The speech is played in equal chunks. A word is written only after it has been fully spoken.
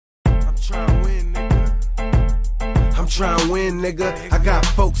tryna win, nigga. I got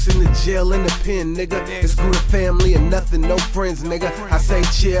folks in the jail, in the pen, nigga. It's good family and nothing, no friends, nigga. I say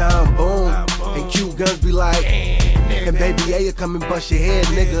chill, I'm boom. And Q guns be like, and baby A, come and bust your head,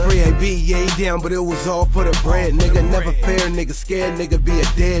 nigga. Free AB, yeah, he down, but it was all for the bread, nigga. Never fair, nigga. Scared, nigga, be a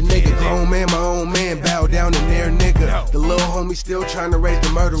dead nigga. Grown man, my own man, bow down in there, nigga. The little homie still trying to raise the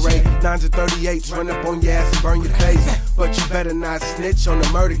murder rate. 9s and 38s, run up on your ass and burn your face. But you better not snitch on the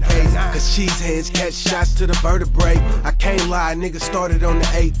murder case, cause cheeseheads catch shots to the vertebrae. I can't lie, nigga started on the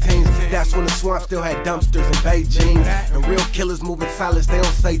 18s. That's when the swamp still had dumpsters and Bay jeans. And real killers moving silence, they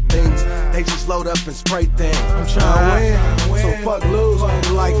don't say things. They just load up and spray things. I'm trying to win, so fuck lose.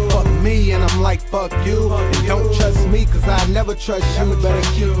 I'm like fuck me and I'm like fuck you. And don't trust me cause I never trust you. Better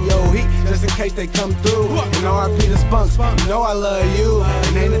keep your heat just in case they come through. And RIP the spunks, you know I love you.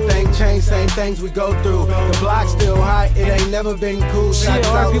 And ain't a thing changed, same things we go through. The block's still hot, it ain't never been cool. Shots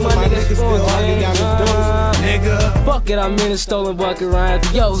out to my niggas still hugging down the dudes, nigga. Fuck it, I'm in a stolen bucket right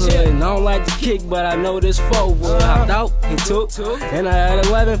after your hood. And I don't like to kick, but I know this 4 would. Hopped out, he took, and I had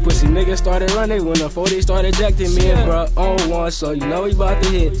 11. Pussy niggas started running when the 40 started ejecting me and bruh on 1, so you know he bout to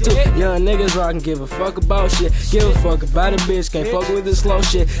hit 2. Young niggas rockin', give a fuck about shit. Give a fuck about a bitch, can't fuck with the slow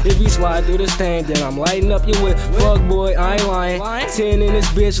shit. If you slide through the stand, then I'm lighting up your whip. Fuck boy, I ain't lying. 10 in this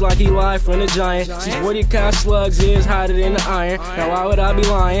bitch like he live from the giant. These 40 count slugs is hotter than the iron. Now why would I be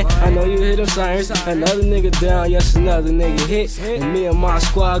lying? I know you hear them sirens. Another nigga down, yes another nigga hit. And me and my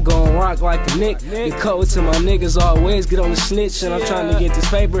squad gon' rock like a Nick. Get cold to my niggas always get on the snitch. And I'm trying to get this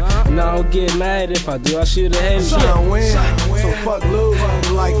paper, and I don't get mad if I do. I should have had it. I'm trying to win, so fuck lose.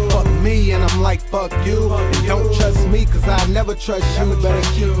 I'm like fuck me and I'm like fuck you. And don't trust me cause I never trust you. Better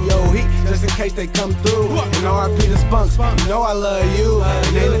keep your heat just in case they come through. And RIP the spunks, you know I love you.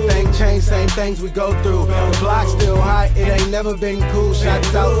 And ain't a thing changed, same things we go through. The block's still hot, it ain't never been cool.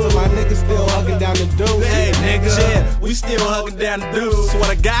 Shots out to my niggas still hugging down the deuce. Hey nigga, yeah, we still hugging down the deuce.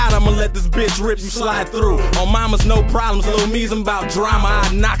 Swear to God, I'ma let this bitch rip you slide through. On mama's no problems, little me's about drama.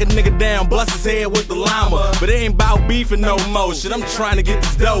 I knock a nigga down, bust his head with the llama. But it ain't about beefing no more shit. I'm trying to get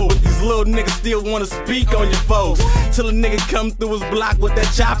this dough, but these little niggas still wanna speak on your folks. Till a nigga come through his block with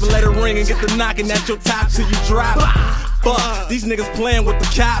that chopper, let it ring and get the knocking at your top till you drop. Fuck, these niggas playing with the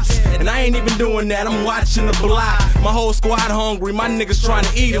cops, and I ain't even doing that, I'm watching the block. My whole squad hungry, my niggas trying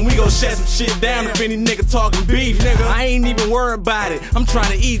to eat, and we gon' shut some shit down if any nigga talking beef. I ain't even worried about it, I'm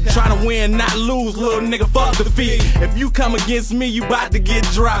trying to eat, trying to win, not lose, little nigga, fuck defeat. If you come against me, you bout to get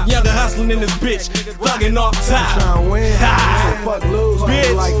dropped. Younger hustling in this bitch, thugging off top. I'm trying to win, so fuck lose.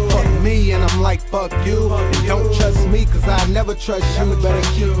 I'm like fuck me and I'm like fuck you. And don't trust me cause I never trust you. Better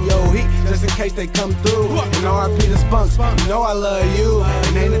keep your heat just in case they come through. And RIP the spunks, you know I love you.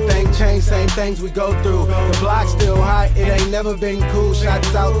 And ain't a thing changed, same things we go through. The block's still hot, it ain't never been cool.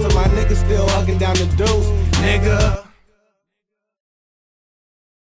 Shots out to my niggas still hugging down the deuce, nigga.